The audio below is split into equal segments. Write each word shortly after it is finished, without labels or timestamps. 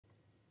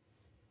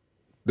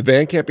The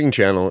Van Camping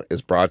channel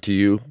is brought to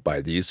you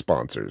by these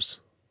sponsors.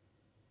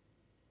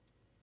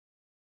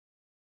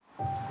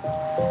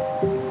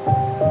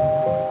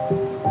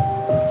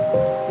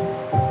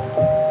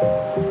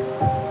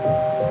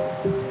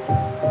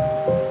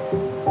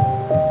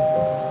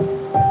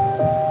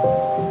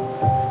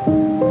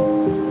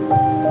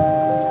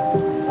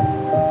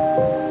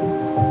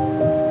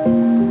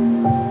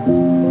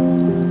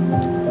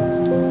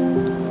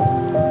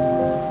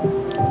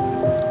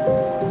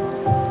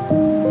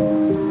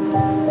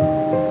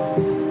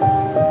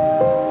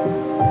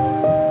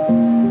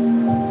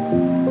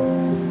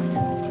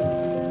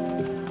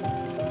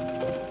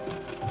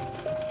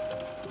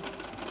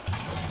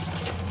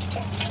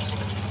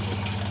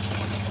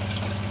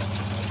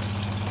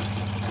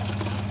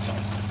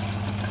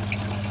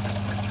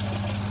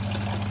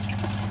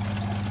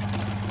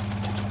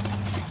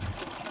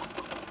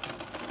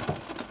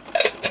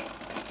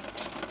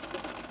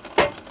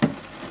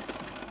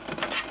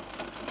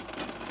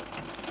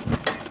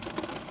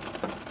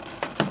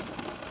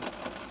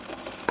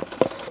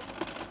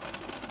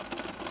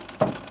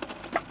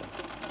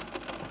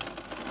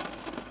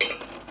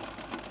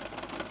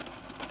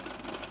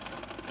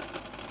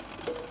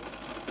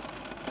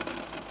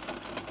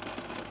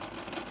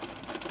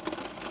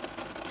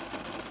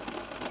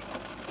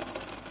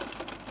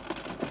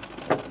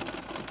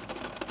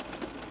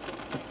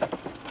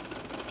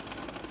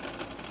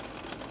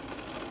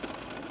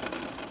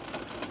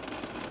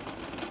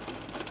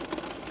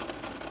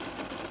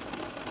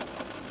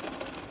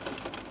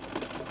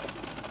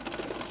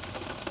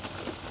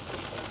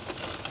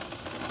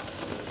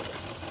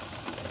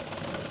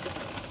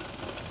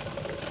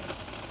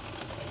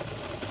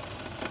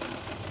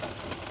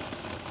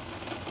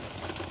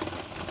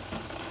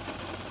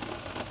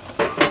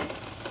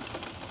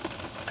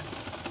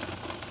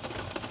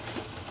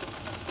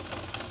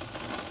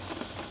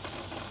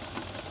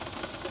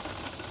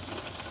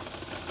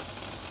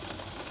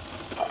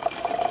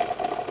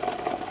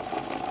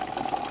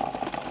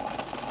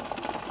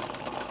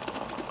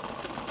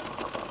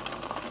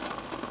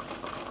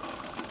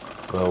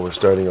 Well, we're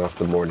starting off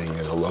the morning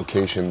at a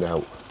location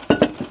that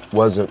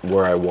wasn't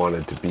where I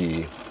wanted to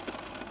be.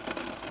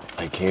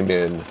 I came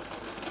in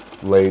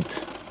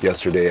late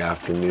yesterday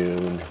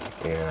afternoon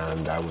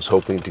and I was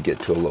hoping to get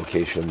to a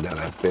location that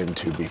I've been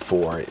to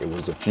before. It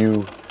was a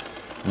few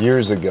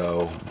years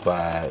ago,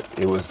 but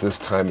it was this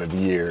time of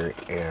year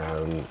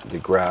and the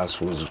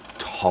grass was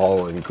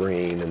tall and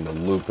green and the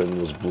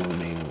lupin was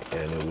blooming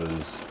and it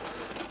was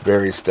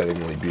very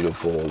stunningly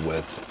beautiful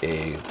with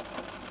a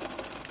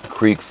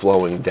creek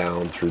flowing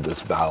down through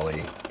this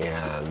valley,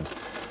 and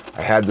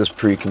I had this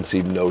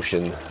preconceived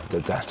notion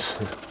that that's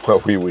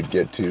what we would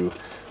get to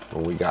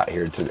when we got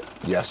here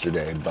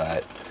yesterday,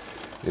 but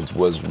it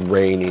was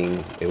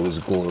raining, it was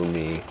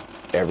gloomy,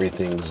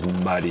 everything's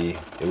muddy,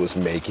 it was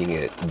making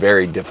it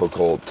very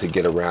difficult to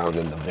get around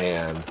in the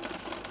van.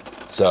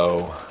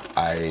 So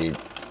I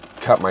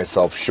cut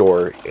myself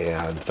short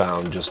and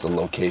found just a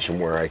location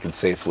where I could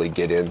safely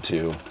get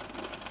into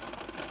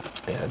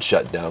and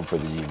shut down for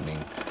the evening.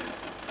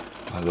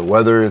 The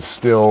weather is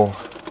still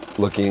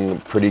looking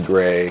pretty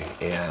gray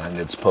and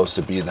it's supposed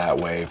to be that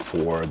way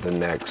for the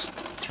next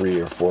 3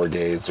 or 4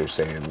 days. They're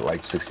saying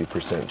like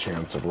 60%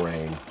 chance of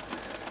rain.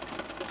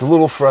 It's a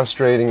little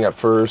frustrating at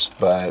first,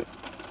 but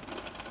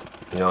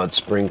you know, it's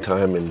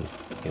springtime and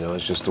you know,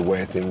 it's just the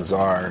way things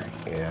are,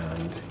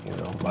 and you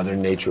know, Mother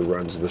Nature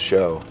runs the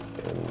show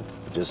and you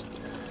just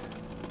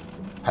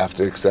have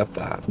to accept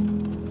that.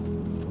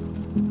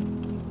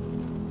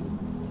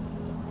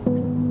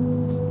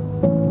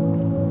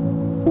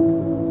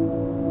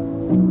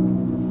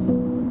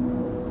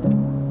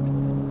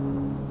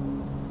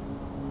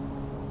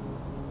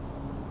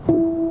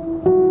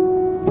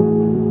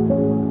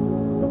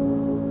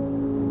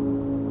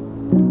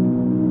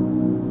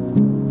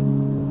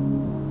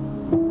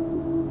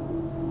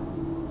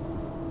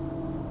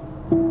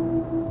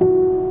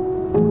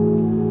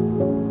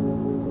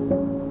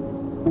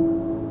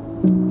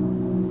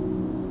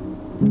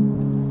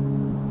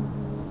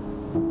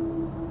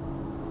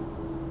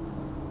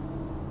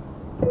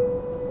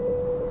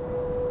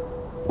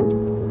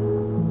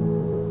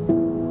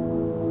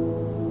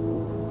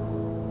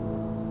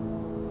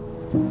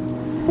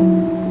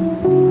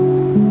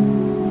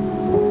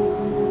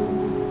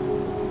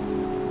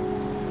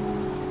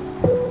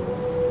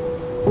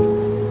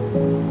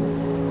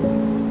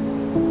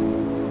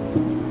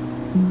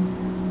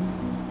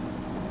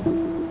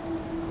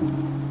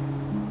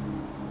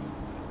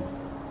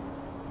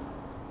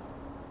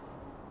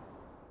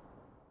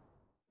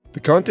 The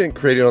content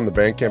created on the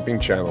Van Camping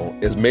channel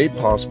is made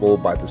possible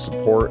by the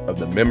support of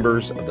the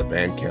members of the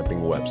Van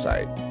Camping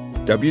website,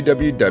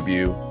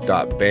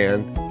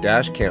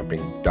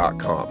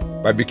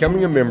 www.van-camping.com. By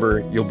becoming a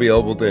member, you'll be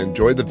able to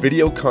enjoy the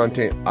video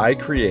content I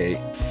create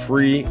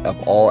free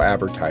of all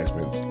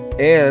advertisements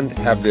and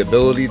have the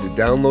ability to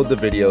download the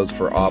videos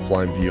for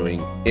offline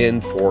viewing in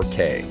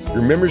 4K.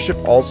 Your membership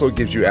also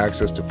gives you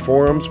access to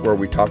forums where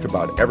we talk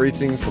about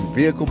everything from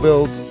vehicle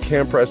builds,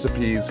 camp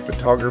recipes,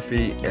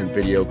 photography, and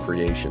video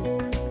creation.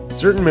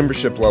 Certain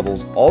membership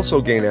levels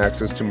also gain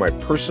access to my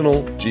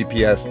personal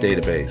GPS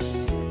database,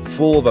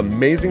 full of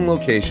amazing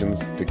locations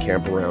to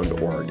camp around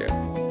Oregon.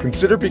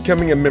 Consider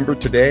becoming a member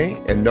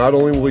today, and not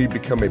only will you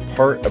become a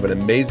part of an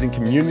amazing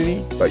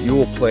community, but you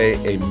will play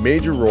a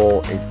major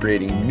role in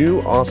creating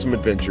new awesome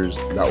adventures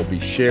that will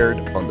be shared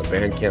on the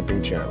Van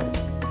Camping channel.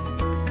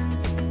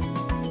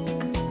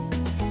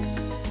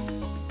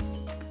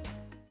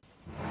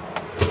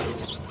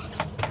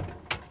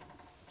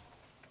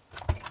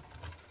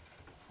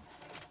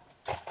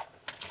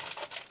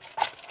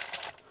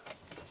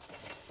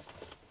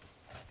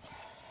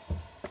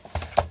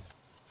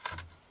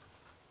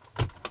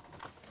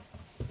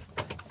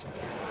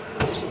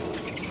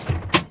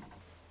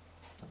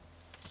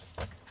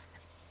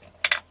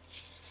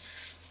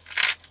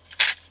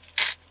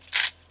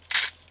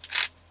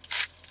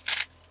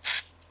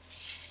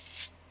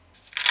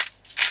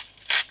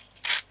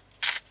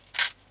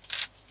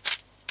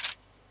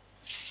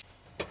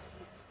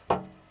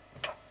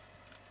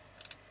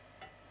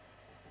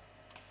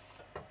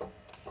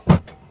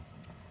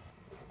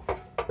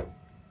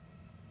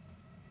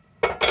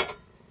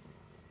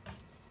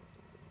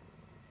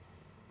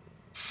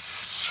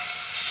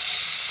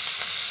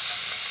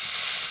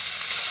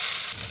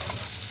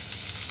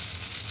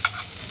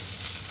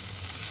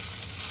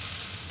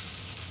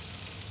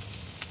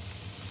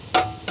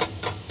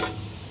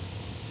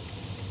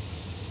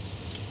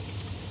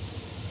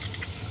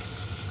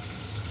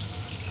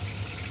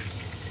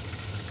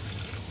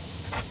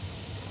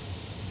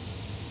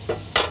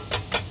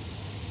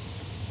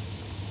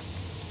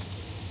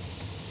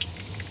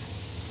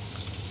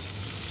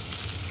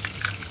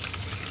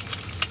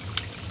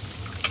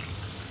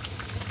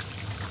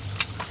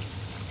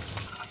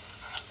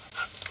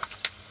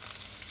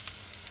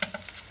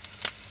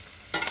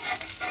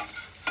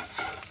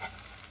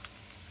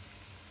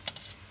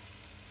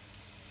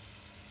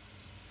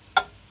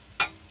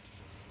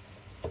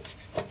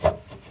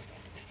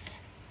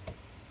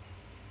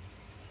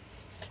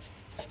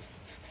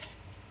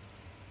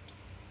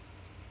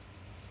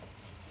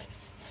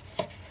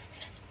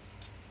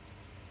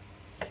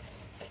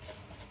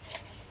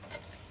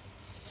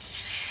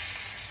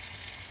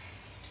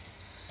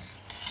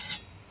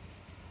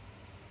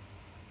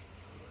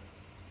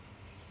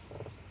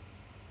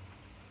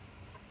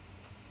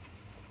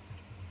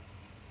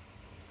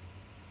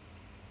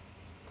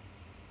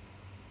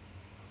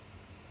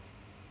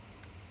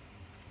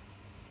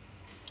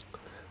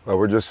 Well,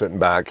 we're just sitting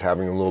back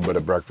having a little bit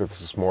of breakfast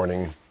this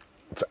morning.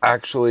 It's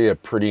actually a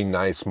pretty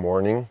nice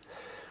morning.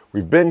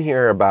 We've been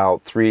here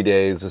about 3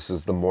 days. This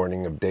is the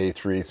morning of day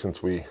 3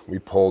 since we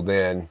pulled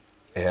in,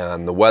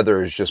 and the weather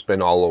has just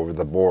been all over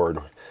the board.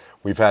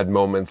 We've had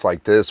moments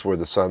like this where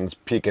the sun's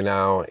peeking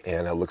out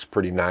and it looks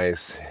pretty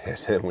nice, and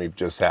then we've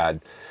just had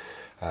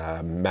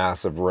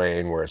massive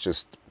rain where it's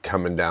just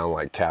coming down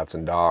like cats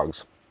and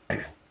dogs.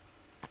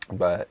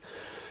 But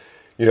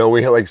you know,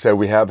 like I said,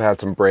 we have had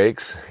some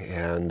breaks,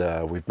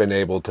 and we've been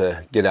able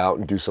to get out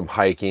and do some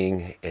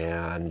hiking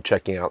and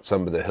checking out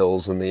some of the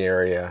hills in the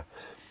area.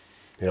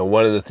 You know,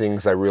 one of the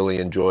things I really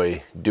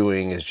enjoy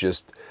doing is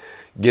just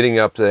getting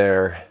up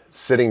there,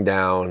 sitting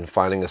down,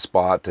 finding a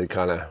spot to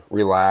kind of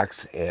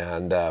relax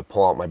and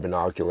pull out my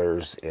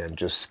binoculars and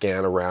just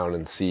scan around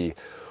and see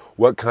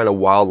what kind of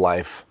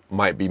wildlife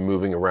might be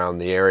moving around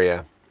the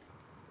area.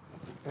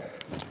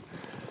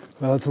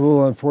 Well, it's a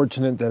little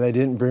unfortunate that I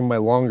didn't bring my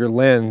longer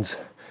lens.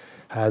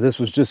 This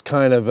was just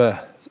kind of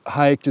a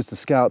hike just to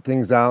scout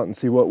things out and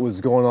see what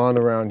was going on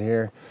around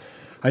here.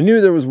 I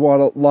knew there was a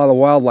lot of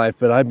wildlife,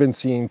 but I've been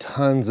seeing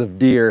tons of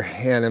deer.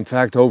 And in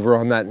fact, over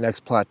on that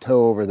next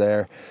plateau over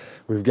there,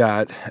 we've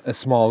got a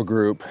small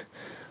group.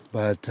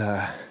 But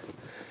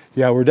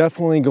yeah, we're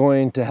definitely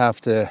going to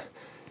have to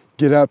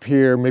get up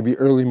here maybe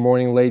early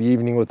morning, late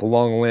evening with a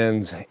long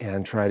lens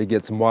and try to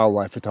get some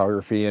wildlife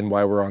photography in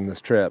while we're on this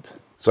trip.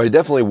 So I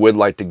definitely would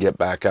like to get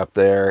back up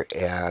there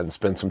and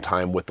spend some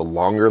time with the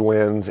longer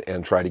lens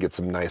and try to get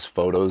some nice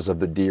photos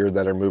of the deer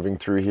that are moving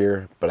through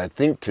here. But I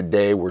think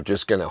today we're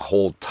just gonna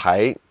hold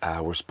tight.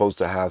 We're supposed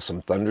to have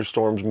some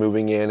thunderstorms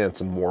moving in and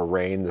some more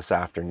rain this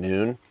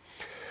afternoon.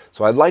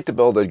 So I'd like to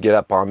be able to get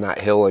up on that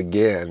hill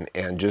again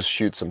and just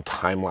shoot some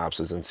time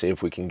lapses and see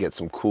if we can get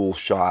some cool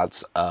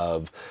shots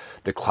of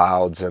the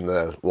clouds and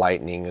the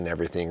lightning and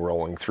everything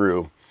rolling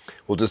through.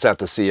 We'll just have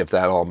to see if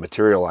that all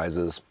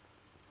materializes.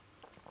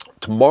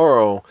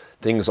 Tomorrow,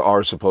 things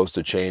are supposed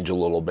to change a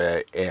little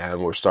bit,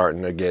 and we're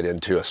starting to get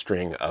into a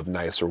string of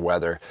nicer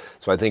weather.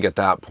 So I think at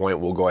that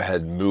point, we'll go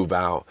ahead and move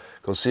out,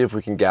 go see if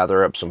we can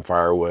gather up some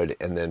firewood,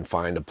 and then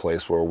find a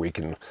place where we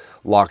can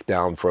lock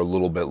down for a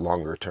little bit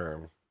longer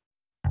term.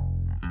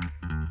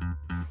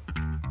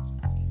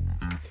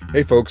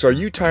 Hey folks, are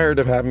you tired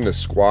of having to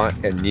squat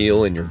and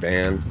kneel in your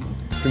van?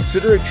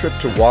 Consider a trip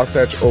to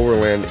Wasatch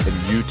Overland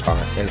in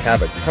Utah and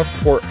have a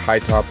Toughport high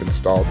top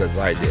installed as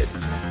I did.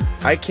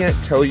 I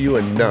can't tell you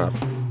enough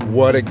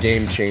what a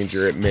game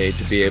changer it made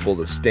to be able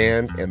to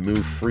stand and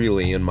move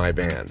freely in my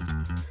van.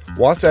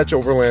 Wasatch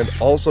Overland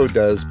also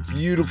does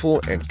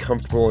beautiful and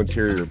comfortable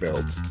interior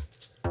builds.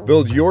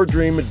 Build your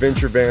dream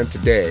adventure van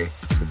today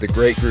with the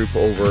great group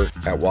over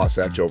at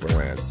Wasatch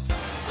Overland.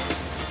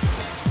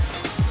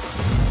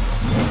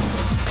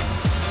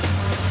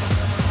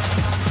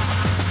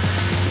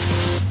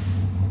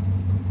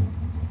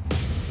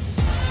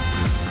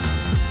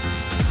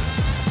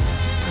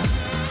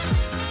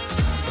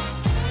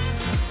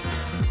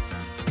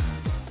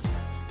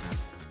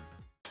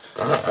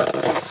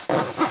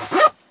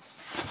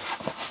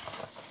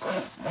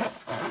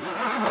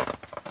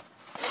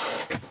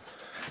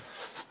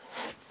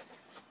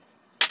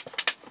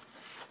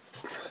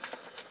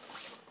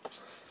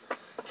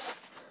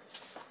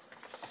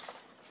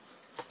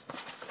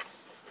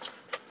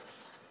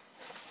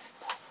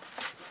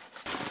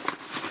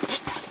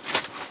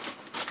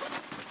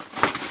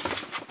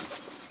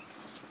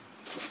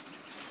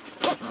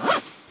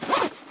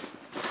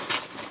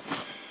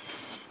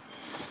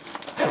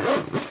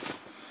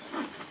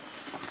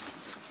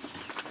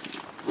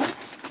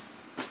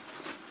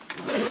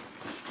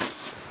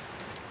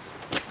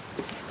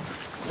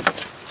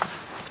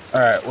 All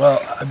right, well,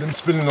 I've been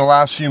spending the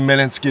last few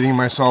minutes getting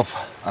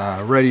myself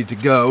ready to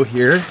go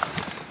here.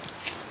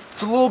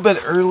 It's a little bit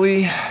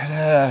early.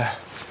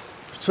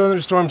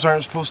 Thunderstorms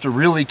aren't supposed to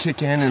really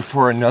kick in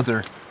for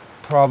another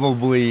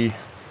probably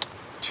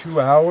 2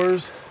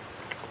 hours,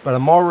 but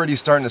I'm already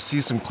starting to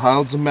see some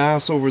clouds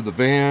amass over the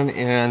van,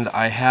 and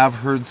I have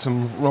heard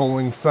some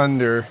rolling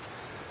thunder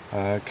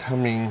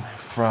coming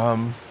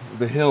from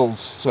the hills.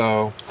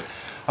 So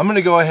I'm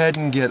gonna go ahead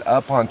and get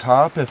up on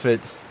top. If it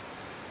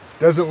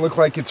doesn't look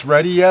like it's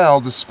ready yet,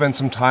 I'll just spend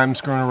some time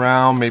screwing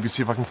around, maybe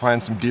see if I can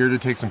find some deer to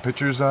take some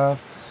pictures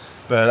of.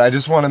 But I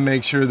just want to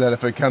make sure that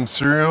if it comes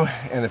through,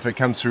 and if it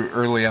comes through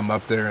early, I'm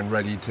up there and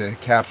ready to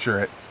capture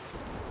it.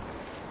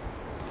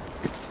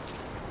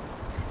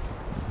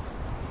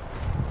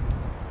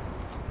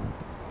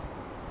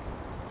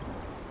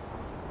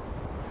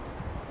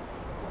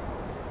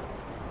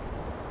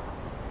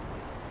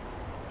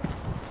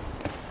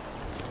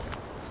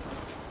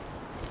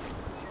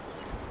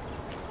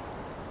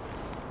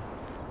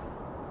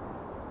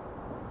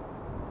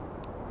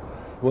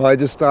 Well, I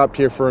just stopped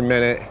here for a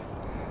minute,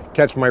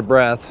 catch my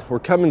breath. We're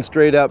coming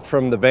straight up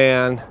from the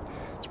van.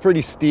 It's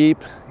pretty steep,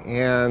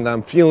 and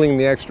I'm feeling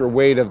the extra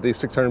weight of the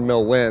 600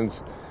 mil lens.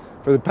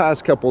 For the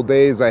past couple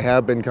days, I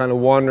have been kind of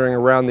wandering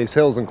around these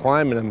hills and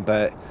climbing them,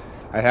 but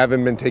I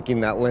haven't been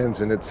taking that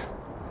lens, and it's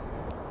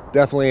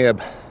definitely a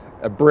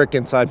brick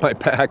inside my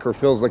pack, or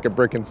feels like a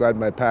brick inside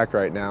my pack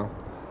right now.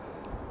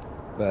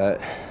 But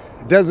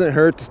it doesn't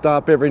hurt to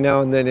stop every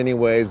now and then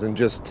anyways, and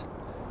just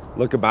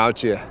look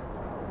about you.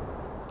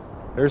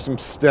 There's some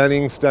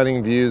stunning,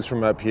 stunning views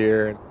from up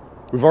here.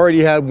 We've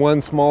already had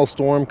one small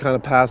storm kind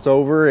of pass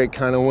over. It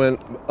kind of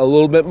went a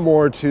little bit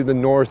more to the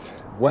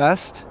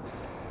northwest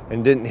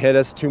and didn't hit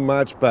us too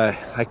much, but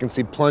I can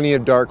see plenty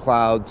of dark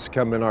clouds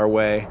coming our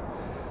way.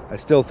 I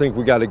still think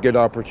we got a good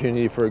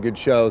opportunity for a good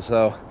show,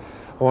 so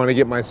I want to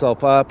get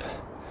myself up,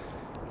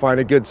 find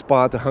a good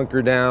spot to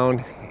hunker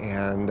down,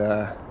 and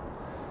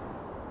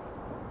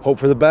hope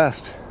for the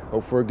best.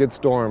 Hope for a good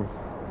storm.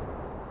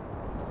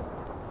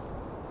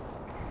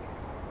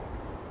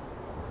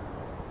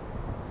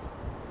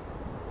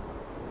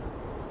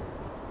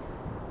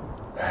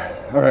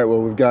 All right,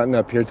 well, we've gotten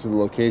up here to the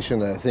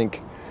location I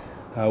think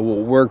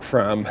we'll work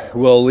from.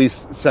 We'll at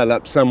least set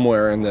up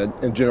somewhere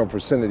in general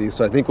vicinity.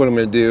 So I think what I'm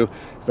gonna do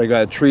is, I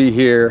got a tree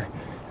here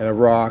and a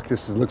rock.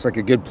 Looks like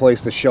a good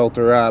place to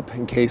shelter up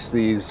in case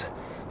these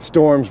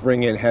storms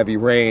bring in heavy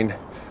rain.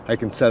 I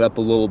can set up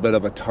a little bit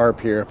of a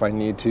tarp here if I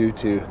need to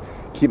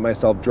keep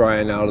myself dry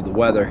and out of the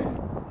weather.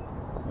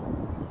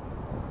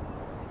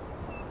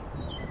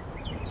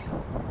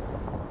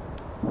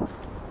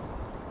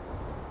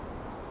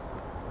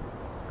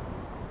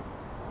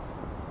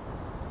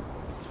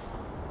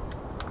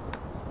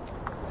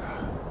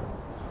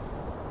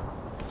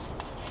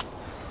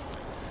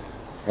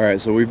 All right,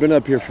 so we've been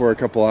up here for a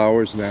couple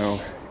hours now.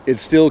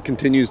 It still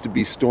continues to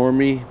be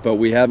stormy, but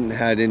we haven't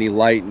had any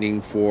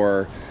lightning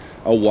for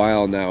a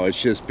while now. It's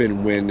just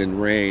been wind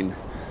and rain.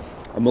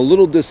 I'm a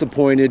little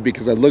disappointed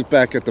because I look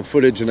back at the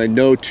footage and I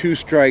know 2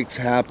 strikes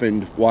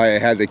happened while I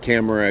had the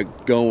camera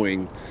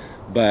going,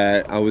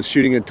 but I was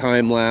shooting a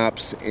time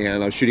lapse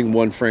and I was shooting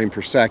 1 frame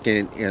per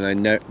second, and I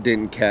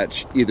didn't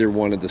catch either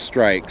one of the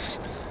strikes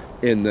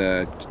in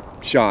the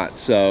shot.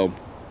 So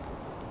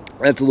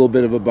that's a little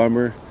bit of a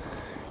bummer.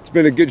 It's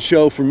been a good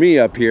show for me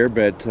up here,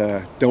 but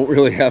don't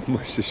really have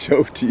much to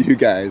show to you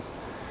guys.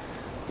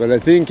 But I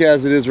think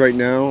as it is right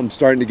now, I'm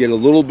starting to get a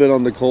little bit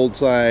on the cold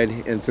side,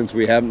 and since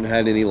we haven't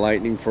had any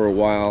lightning for a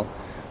while,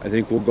 I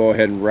think we'll go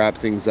ahead and wrap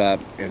things up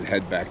and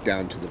head back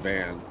down to the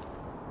van.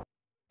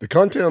 The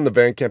content on the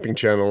Van Camping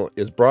channel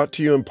is brought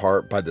to you in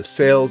part by the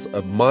sales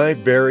of my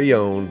very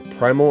own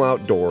Primal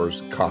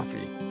Outdoors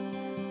coffee.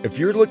 If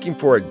you're looking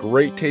for a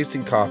great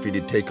tasting coffee to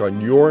take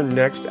on your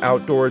next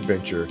outdoor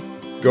adventure,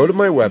 go to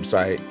my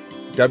website,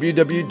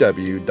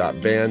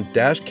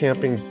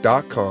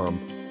 www.van-camping.com,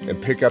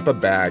 and pick up a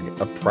bag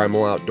of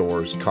Primal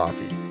Outdoors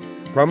coffee.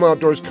 Primal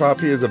Outdoors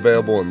coffee is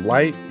available in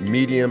light,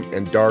 medium,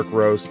 and dark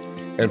roast.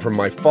 And for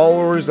my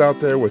followers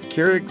out there with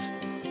Keurigs,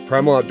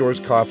 Primal Outdoors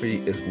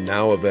coffee is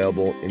now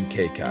available in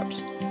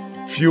K-Cups.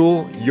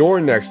 Fuel your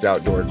next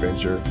outdoor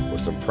adventure with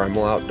some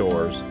Primal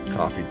Outdoors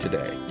coffee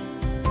today.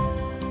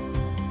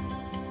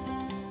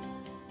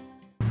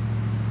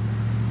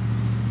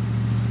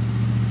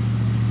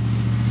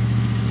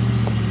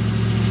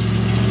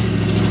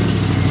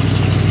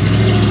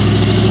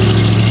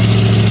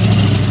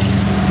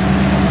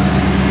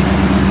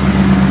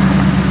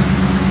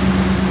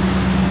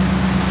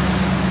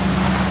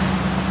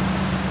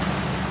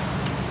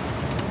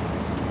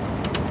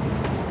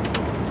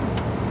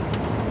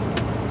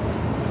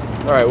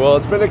 All right, well,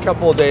 it's been a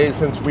couple of days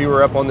since we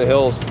were up on the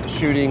hills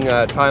shooting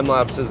time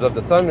lapses of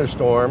the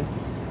thunderstorm.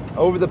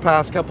 Over the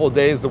past couple of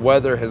days, the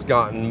weather has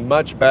gotten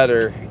much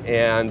better,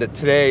 and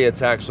today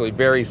it's actually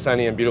very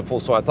sunny and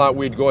beautiful, so I thought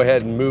we'd go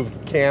ahead and move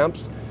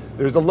camps.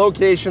 There's a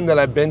location that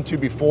I've been to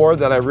before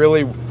that I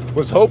really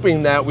was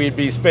hoping that we'd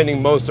be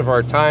spending most of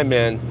our time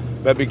in,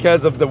 but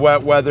because of the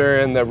wet weather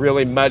and the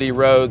really muddy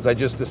roads, I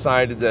just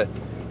decided to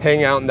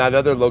hang out in that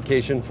other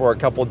location for a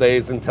couple of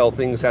days until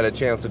things had a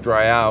chance to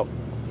dry out.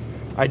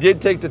 I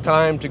did take the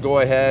time to go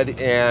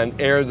ahead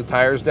and air the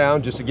tires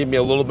down just to give me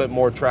a little bit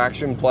more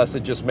traction, plus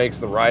it just makes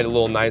the ride a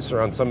little nicer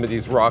on some of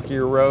these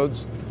rockier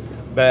roads.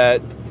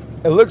 But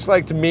it looks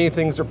like to me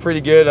things are pretty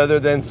good other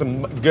than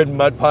some good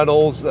mud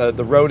puddles. The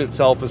road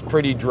itself is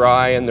pretty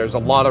dry and there's a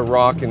lot of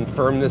rock and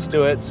firmness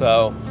to it,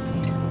 so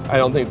I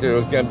don't think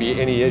there's going to be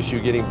any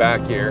issue getting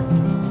back here.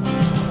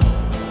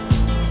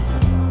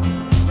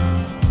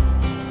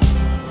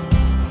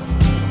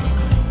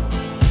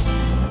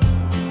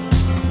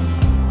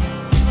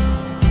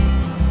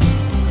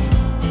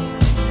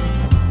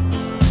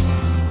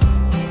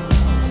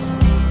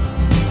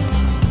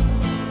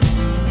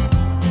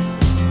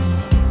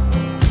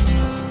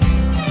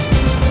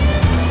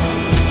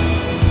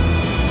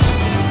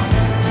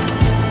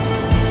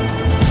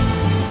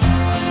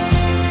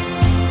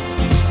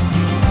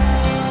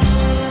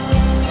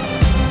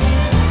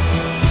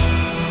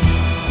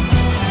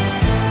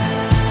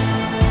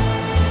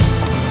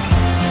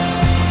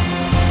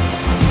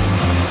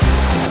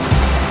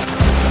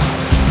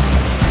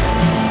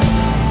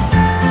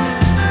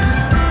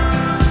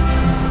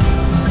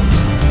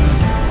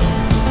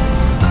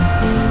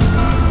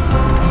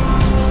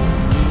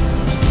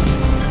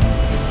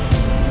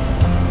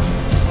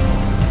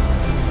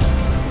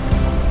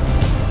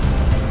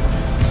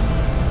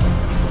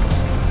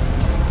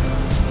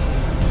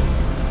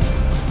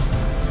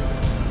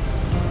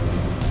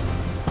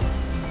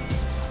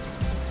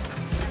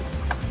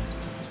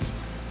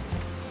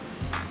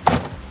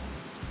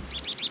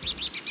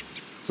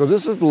 So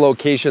this is the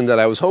location that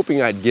I was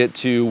hoping I'd get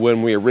to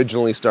when we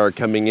originally started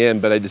coming in,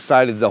 but I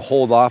decided to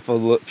hold off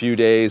a few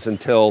days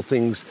until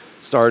things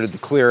started to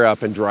clear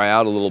up and dry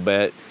out a little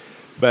bit.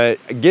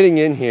 But getting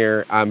in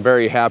here, I'm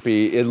very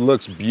happy. It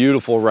looks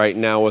beautiful right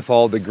now with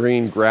all the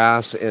green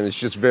grass, and it's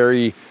just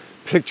very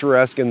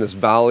picturesque in this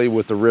valley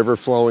with the river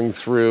flowing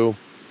through.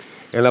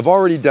 And I've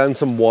already done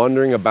some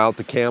wandering about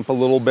the camp a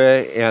little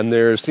bit, and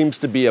there seems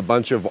to be a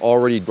bunch of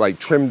already like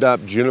trimmed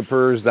up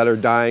junipers that are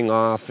dying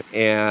off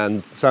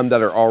and some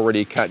that are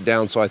already cut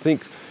down. So I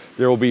think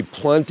there will be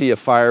plenty of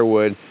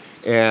firewood,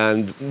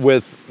 and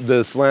with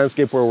this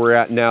landscape where we're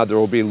at now, there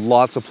will be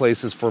lots of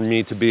places for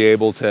me to be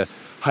able to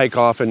hike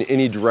off in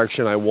any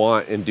direction I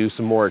want and do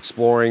some more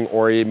exploring,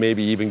 or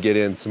maybe even get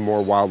in some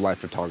more wildlife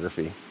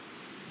photography.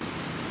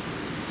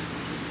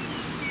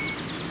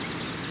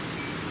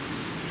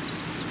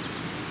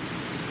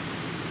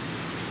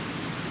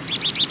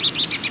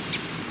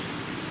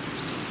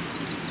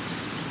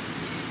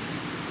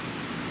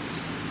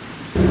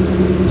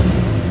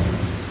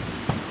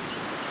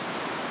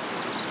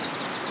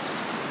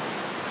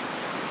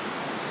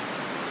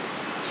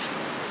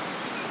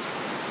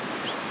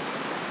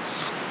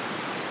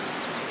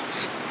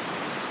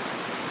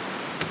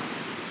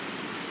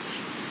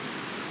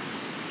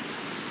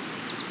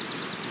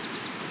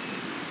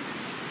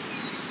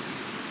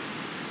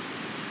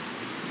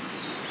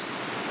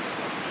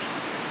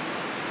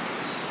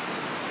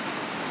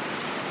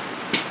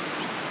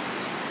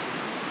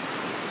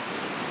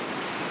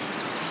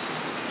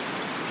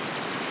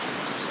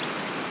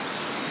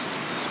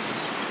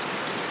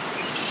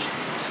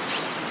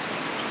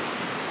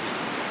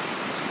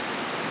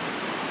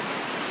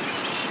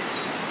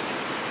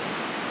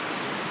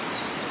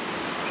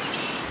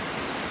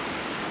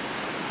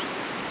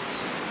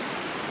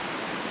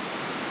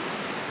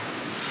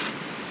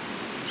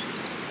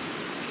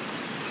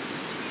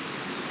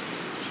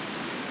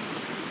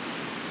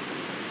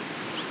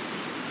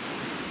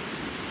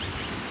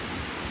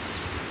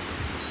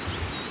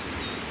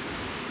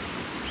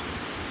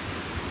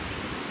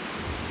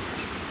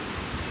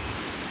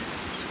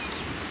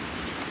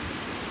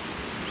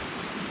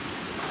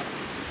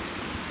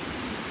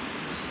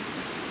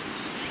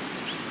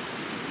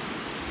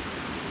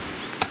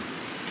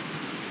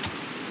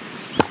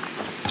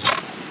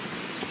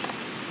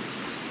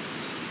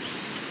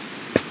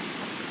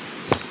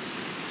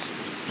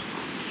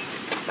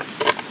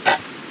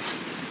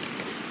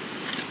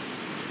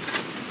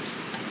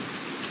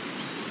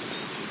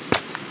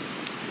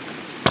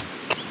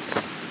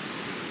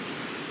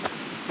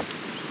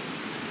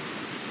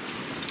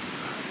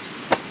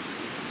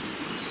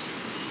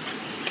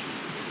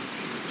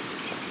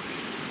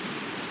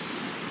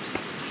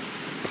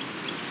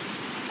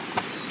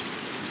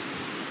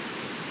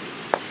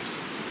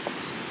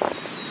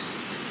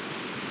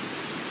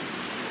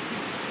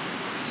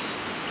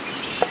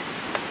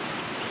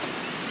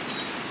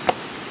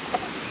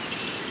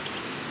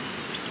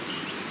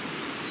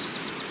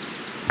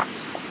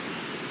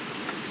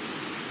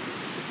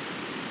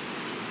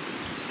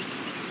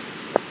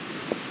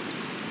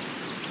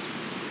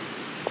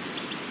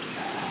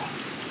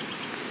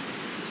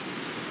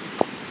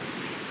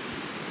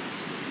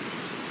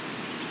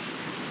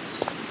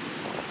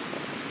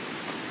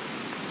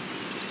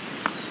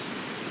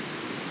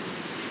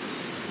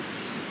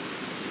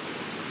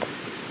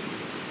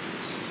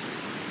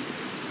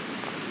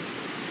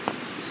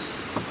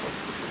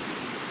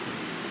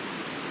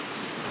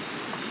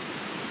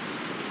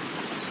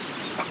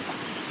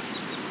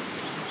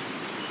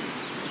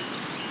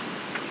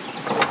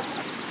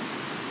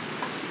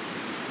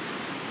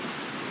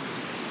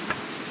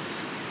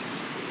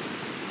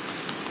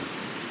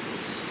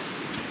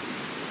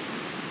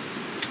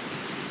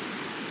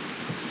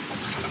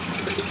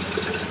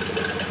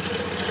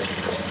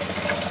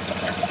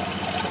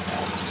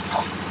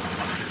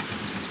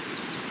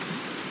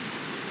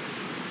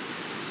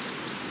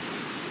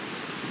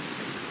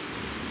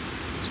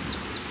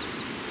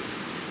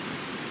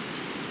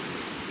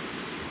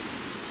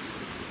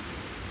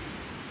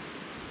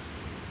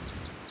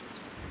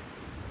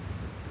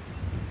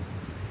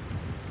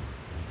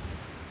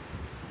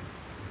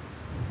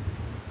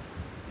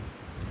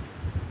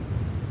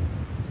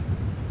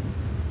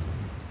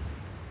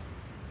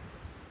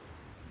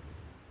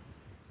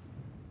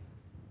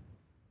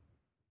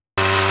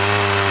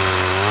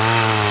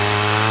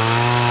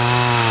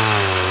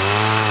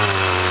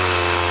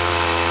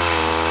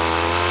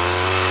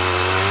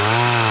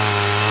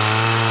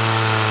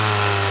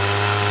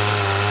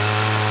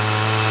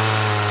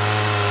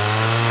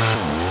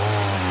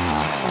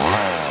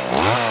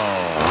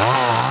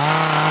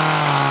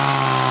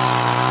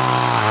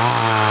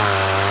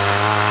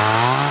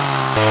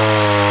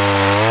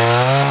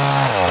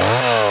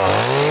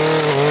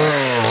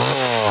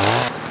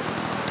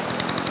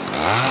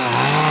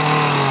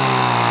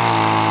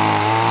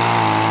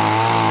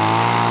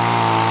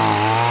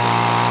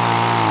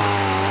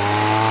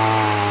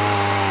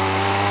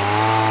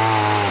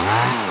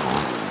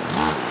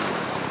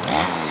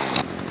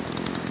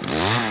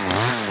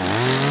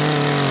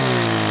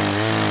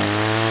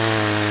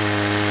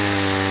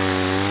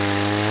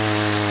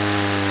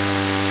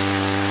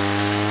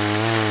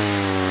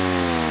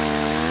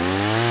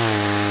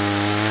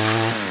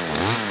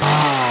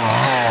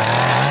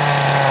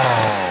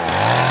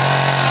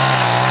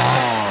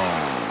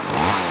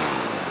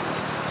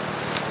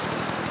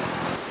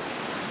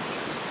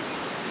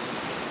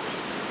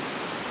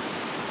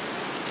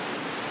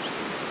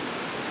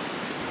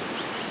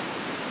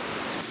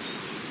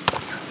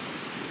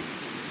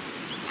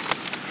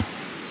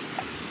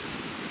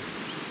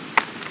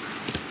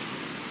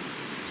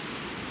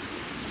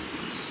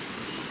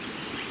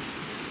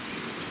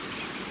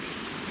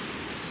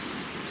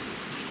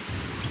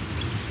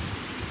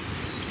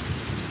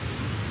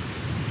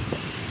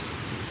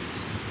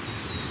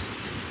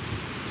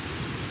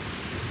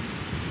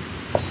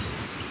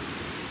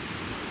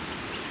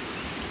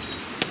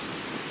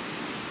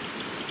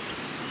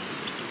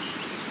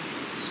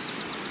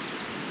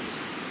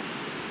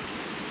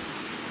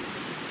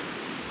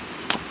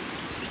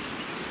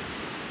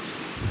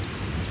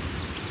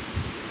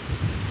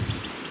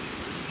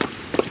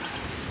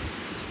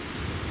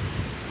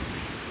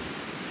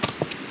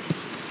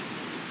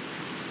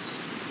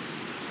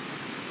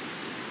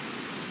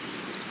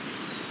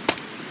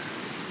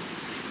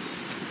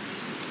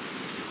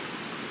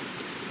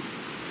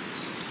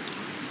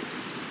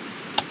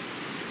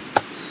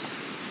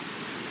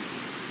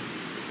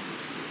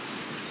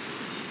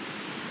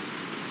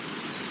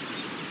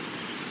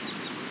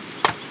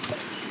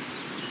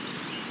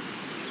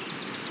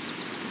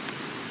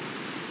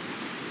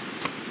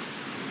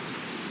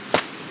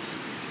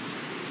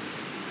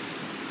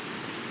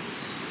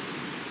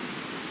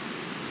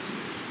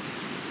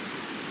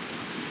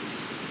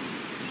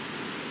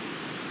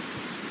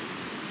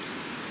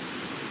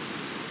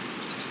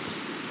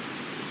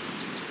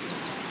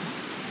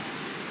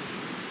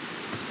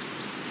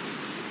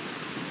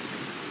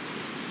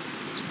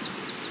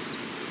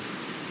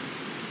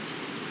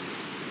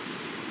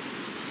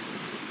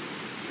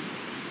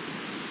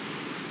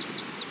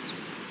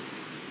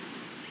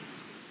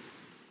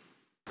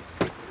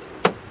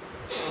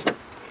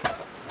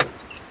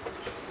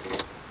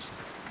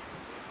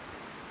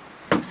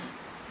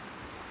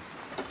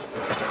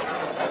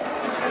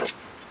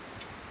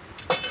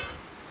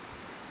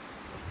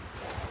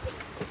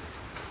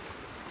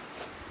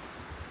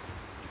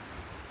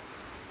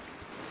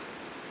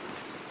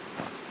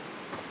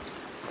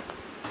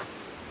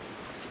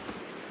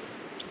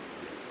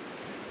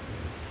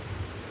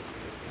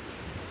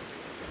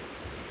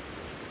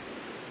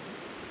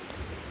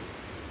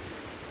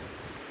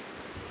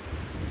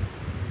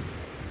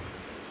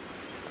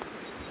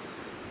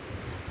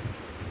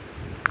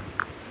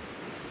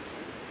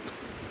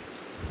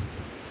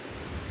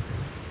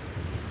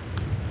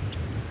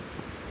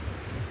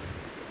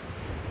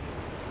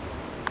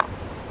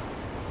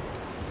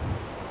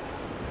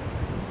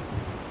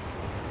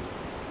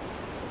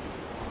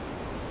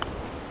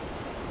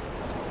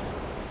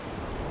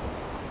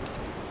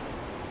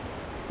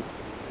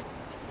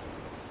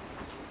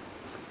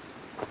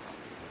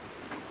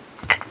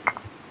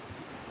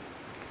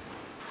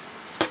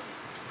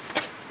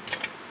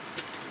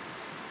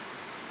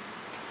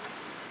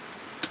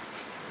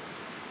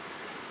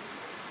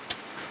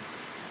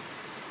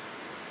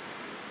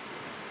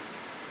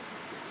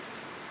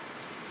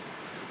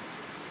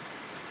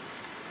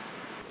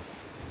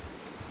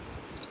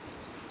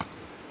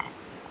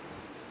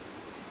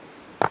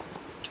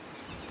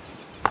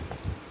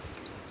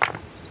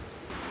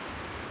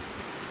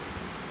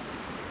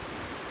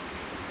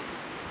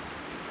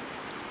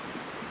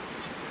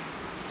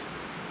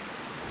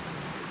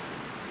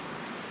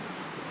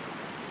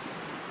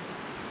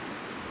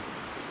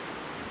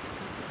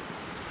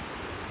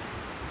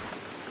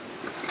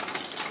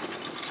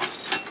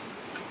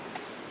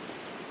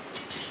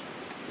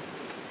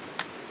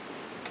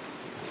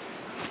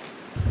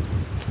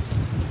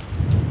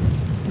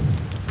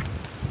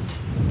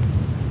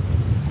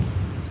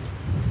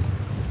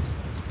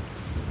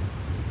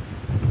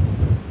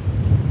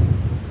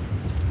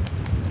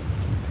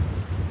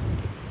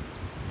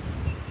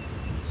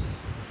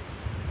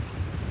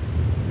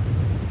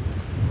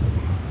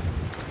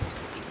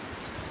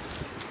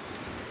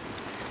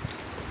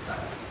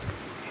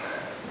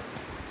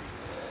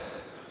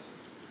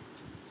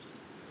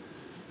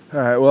 All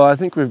right, well, I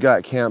think we've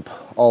got camp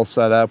all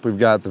set up. We've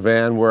got the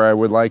van where I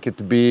would like it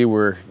to be.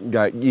 We've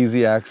got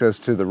easy access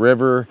to the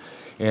river,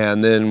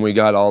 and then we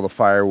got all the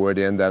firewood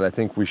in that I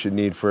think we should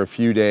need for a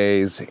few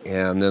days.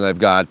 And then I've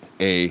got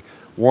a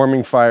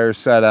warming fire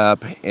set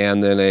up,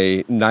 and then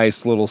a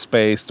nice little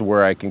space to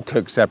where I can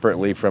cook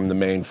separately from the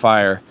main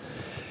fire.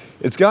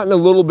 It's gotten a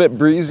little bit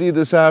breezy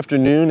this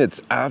afternoon.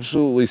 It's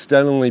absolutely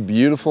stunningly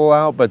beautiful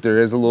out, but there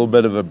is a little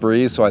bit of a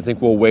breeze, so I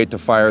think we'll wait to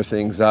fire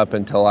things up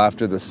until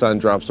after the sun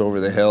drops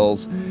over the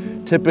hills.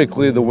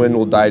 Typically the wind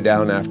will die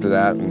down after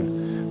that,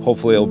 and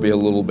hopefully it'll be a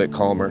little bit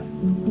calmer.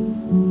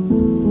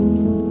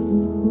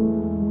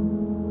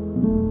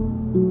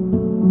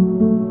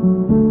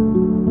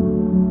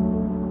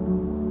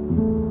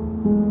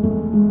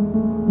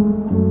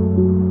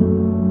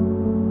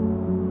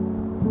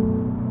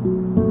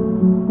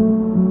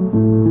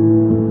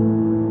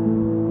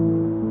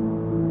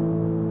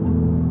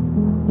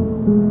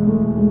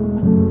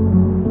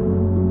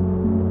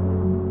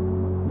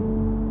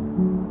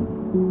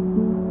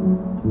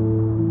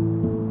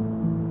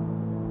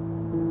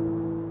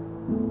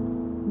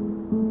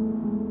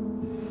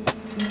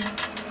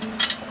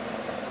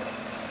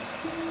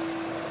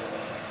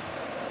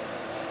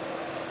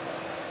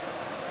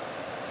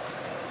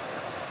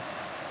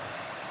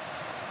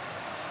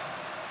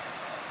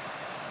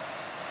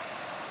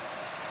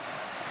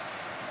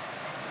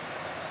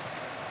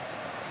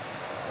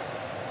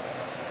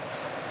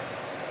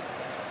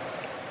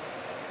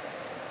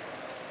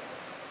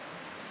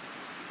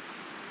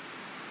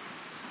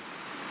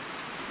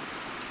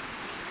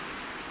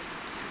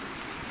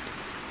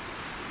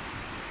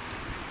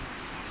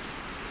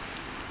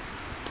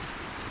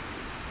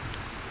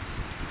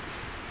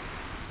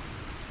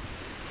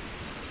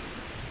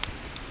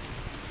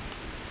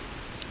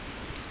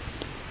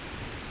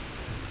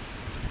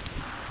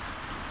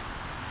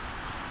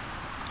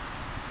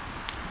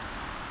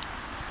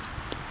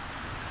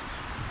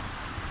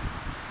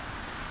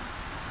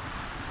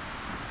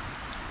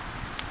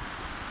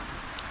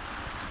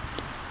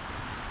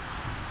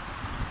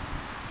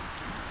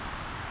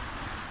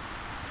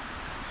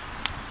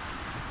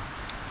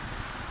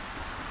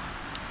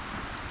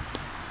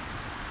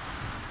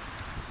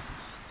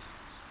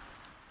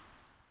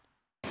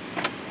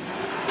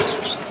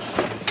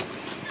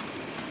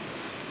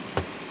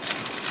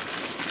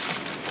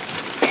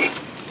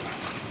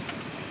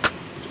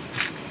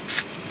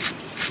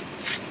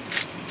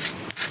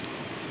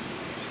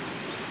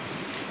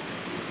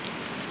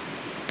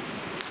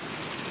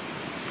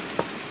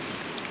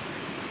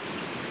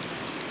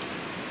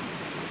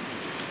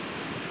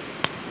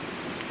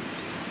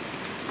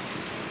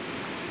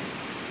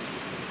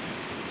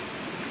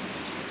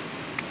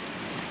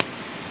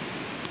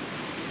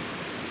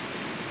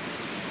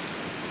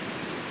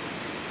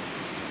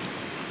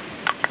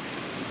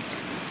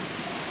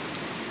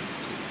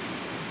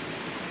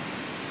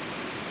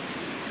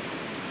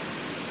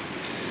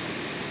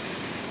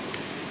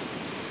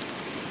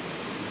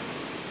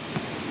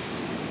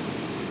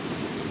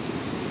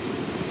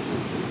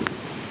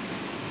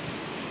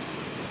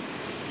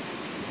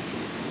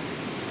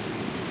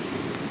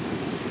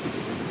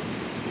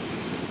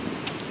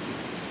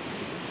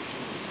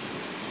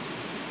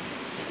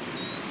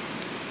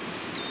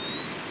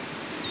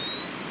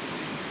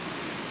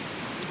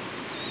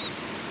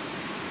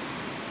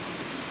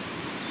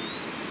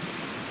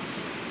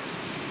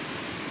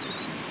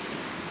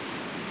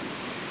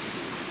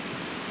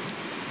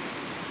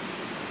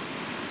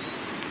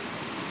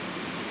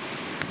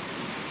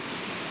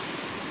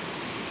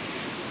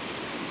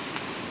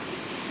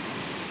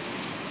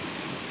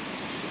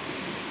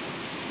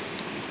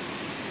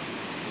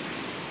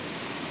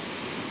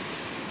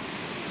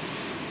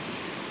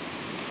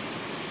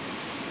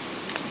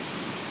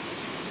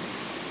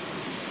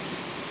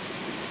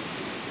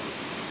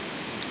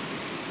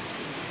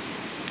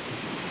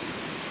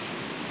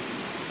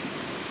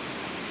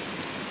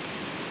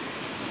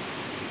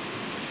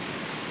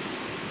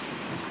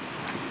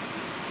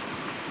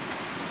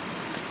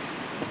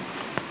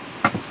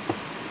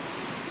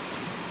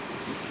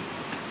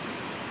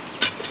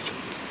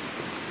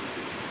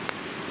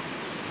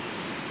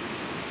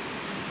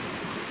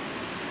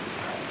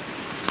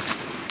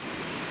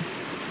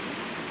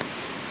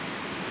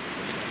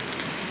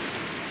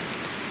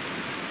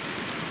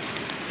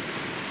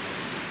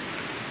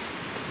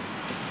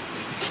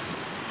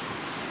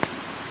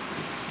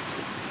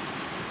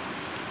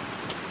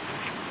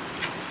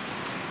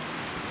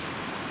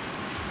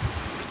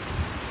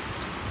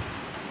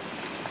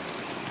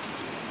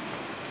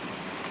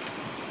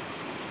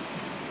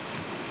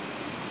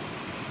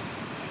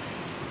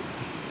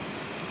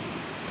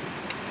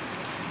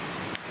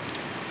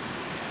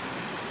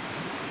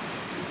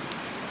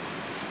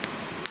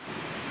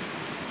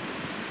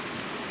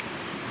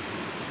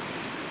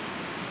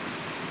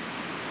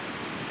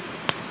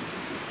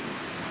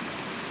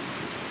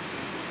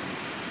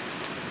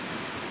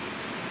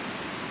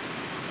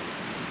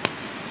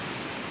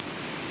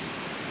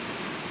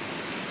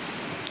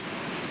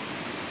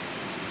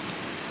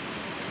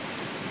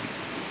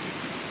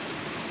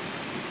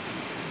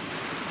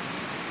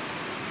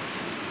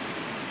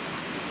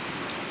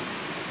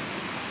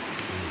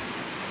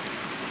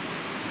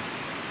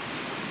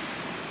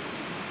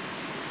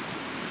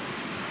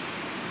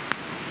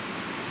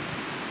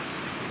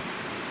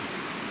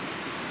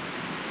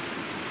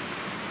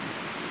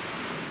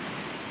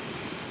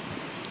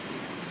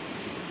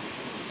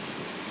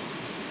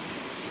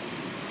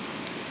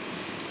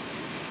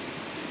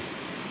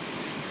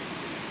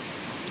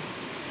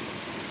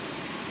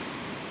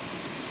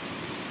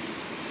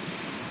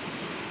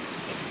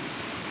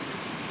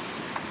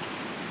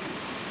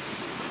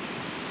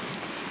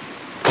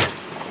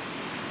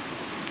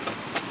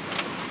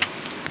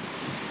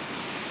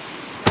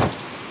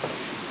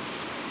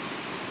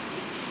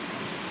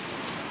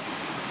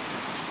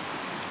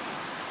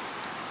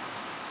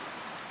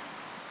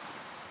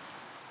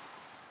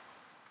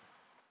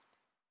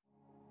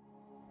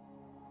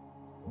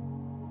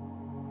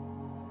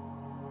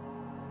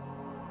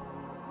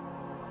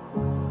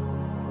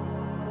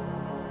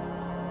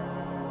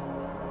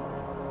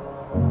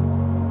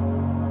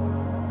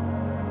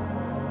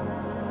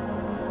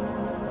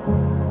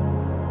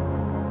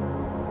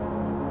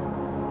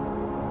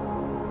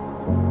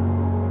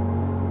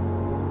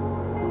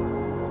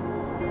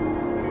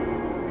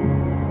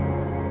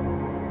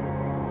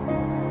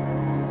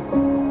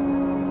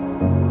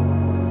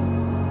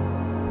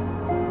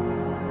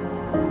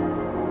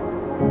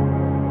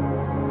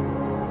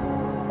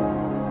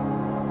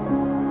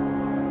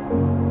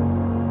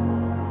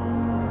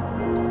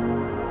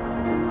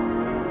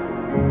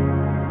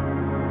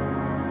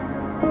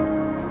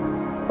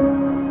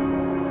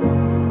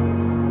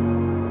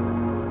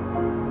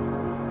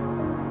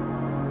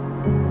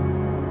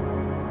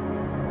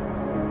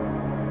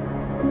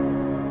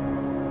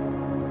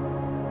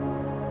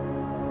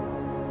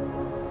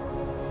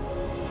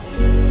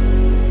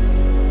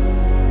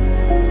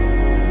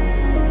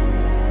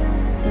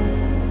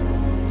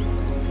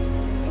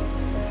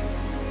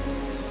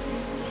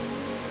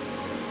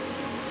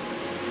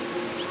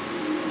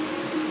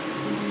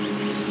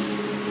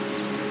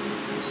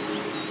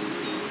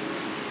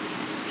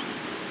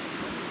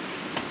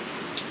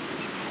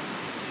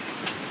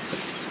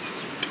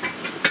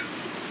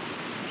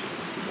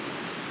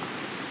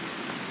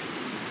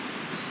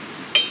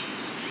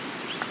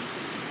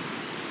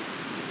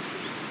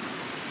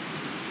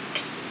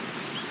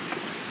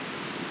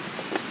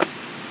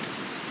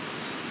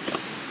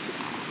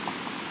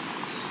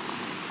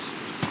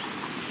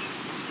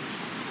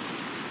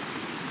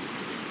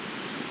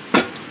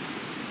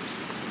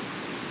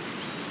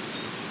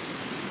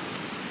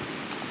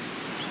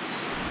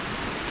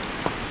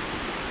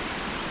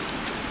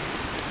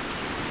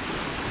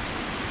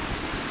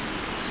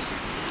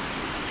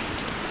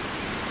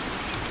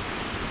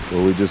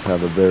 but we just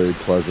have a very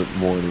pleasant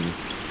morning.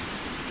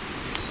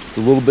 It's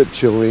a little bit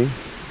chilly.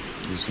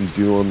 There's some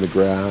dew on the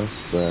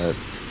grass, but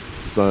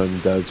the sun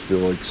does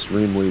feel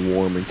extremely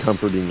warm and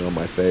comforting on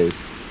my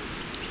face.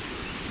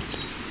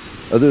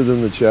 Other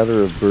than the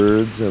chatter of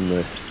birds and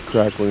the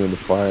crackling of the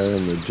fire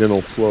and the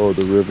gentle flow of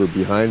the river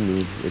behind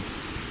me,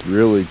 it's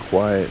really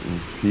quiet and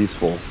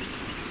peaceful.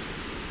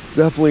 It's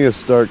definitely a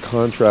stark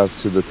contrast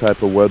to the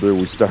type of weather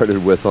we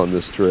started with on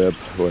this trip,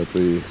 with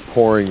the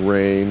pouring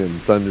rain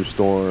and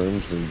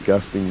thunderstorms and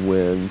gusting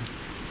wind.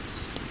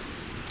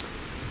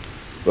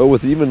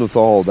 But even with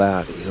all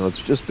that,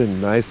 it's just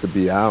been nice to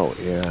be out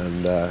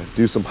and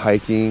do some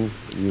hiking.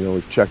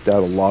 We've checked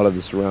out a lot of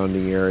the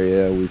surrounding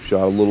area. We've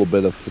shot a little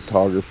bit of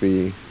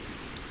photography,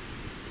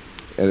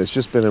 and it's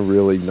just been a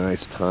really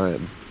nice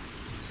time.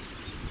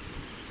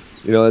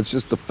 It's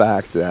just the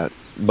fact that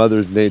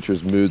Mother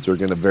Nature's moods are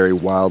going to vary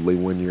wildly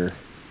when you're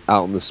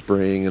out in the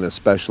spring, and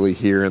especially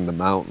here in the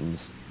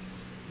mountains.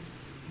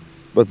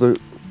 But the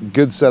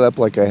good setup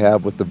like I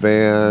have with the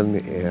van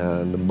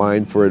and the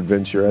mind for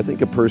adventure, I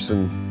think a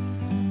person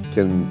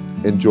can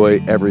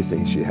enjoy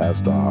everything she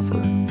has to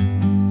offer.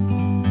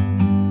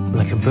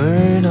 Like a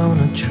bird on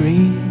a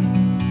tree,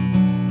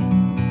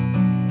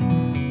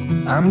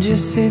 I'm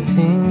just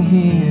sitting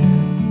here.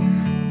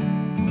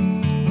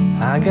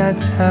 I got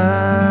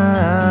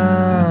time,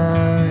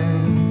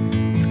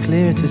 it's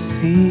clear to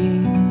see.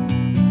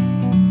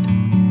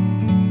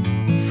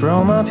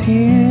 From up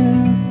here,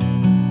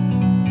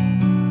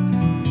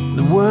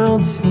 the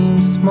world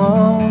seems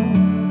small.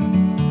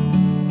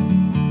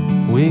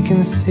 We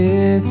can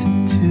sit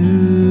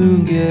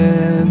together.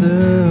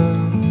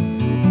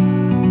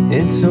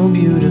 It's so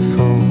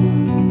beautiful,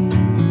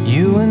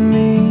 you and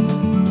me.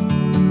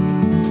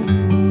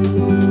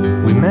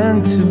 We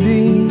meant to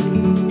be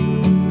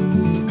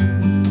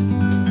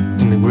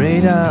in the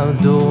great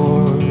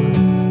outdoors,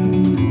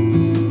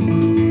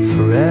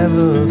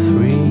 forever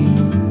free.